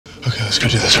Okay, let's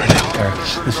go do this right now. Erik,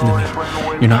 listen to me.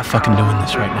 You're not fucking doing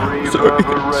this right now. Sorry.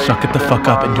 Suck it the fuck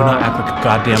up and do not act like a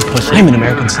goddamn pussy. I'm an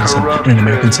American citizen, and an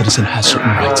American citizen has certain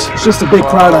rights. It's just a big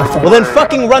crowd out there. Well then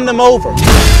fucking run them over.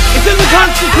 It's in the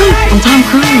Constitution! I'm Tom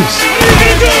Cruise. What are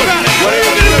you gonna do about it? What are you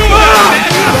gonna do about it?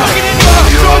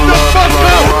 Shut the fuck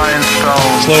up!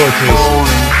 Slower, please.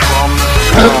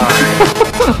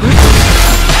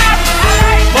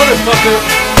 Motherfucker!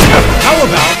 How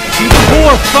about you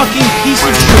poor fucking piece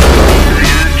of shit?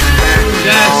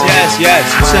 Yes.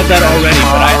 You said that already,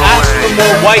 but I asked for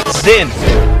more white sin.